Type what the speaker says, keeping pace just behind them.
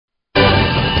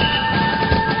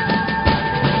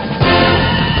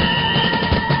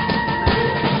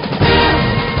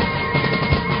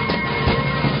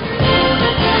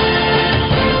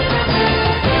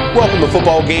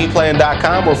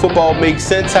footballgameplan.com, where football makes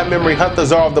sense. Have memory hunt the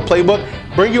czar of the playbook.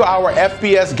 Bring you our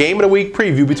FBS Game of the Week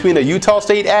preview between the Utah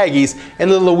State Aggies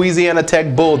and the Louisiana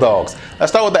Tech Bulldogs.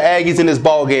 Let's start with the Aggies in this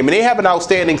ball game. And they have an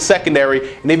outstanding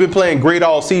secondary, and they've been playing great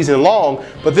all season long.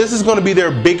 But this is going to be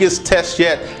their biggest test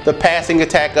yet, the passing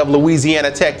attack of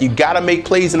Louisiana Tech. You got to make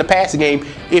plays in the passing game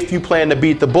if you plan to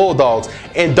beat the Bulldogs.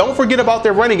 And don't forget about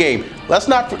their running game. Let's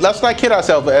not kid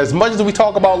ourselves. As much as we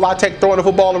talk about La Tech throwing the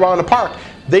football around the park,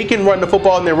 they can run the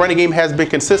football, and their running game has been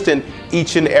consistent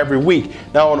each and every week.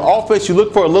 Now, on offense, you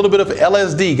look for a little bit of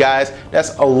LSD, guys.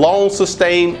 That's a long,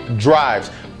 sustained drives.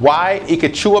 Why? It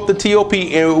could chew up the TOP,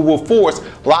 and it will force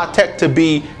La Tech to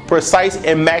be precise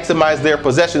and maximize their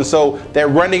possession. So that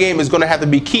running game is going to have to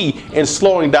be key in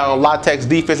slowing down La Tech's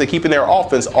defense and keeping their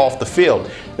offense off the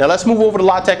field. Now let's move over to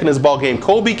La Tech in this ball game.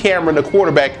 Colby Cameron, the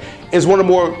quarterback, is one of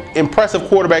the more impressive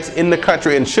quarterbacks in the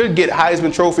country and should get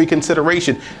Heisman Trophy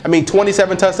consideration. I mean,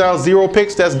 27 touchdowns, 0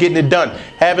 picks, that's getting it done.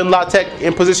 Having La Tech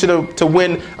in position to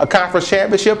win a conference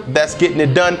championship, that's getting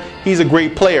it done. He's a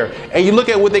great player. And you look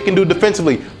at what they can do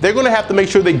defensively. They're going to have to make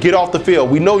sure they get off the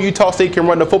field. We know Utah State can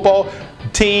run the football.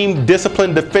 Team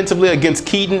disciplined defensively against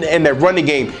Keaton and their running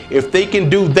game. If they can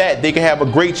do that, they can have a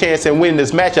great chance in winning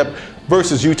this matchup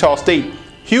versus Utah State.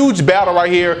 Huge battle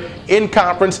right here in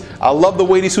conference. I love the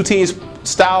way these two teams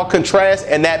style contrast,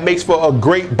 and that makes for a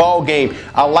great ball game.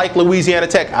 I like Louisiana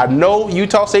Tech. I know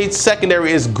Utah State's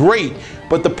secondary is great,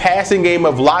 but the passing game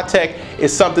of La Tech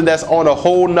is something that's on a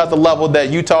whole nother level that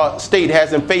Utah State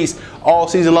hasn't faced all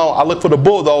season long. I look for the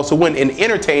Bulldogs to win an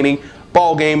entertaining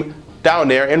ball game down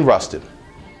there in Ruston.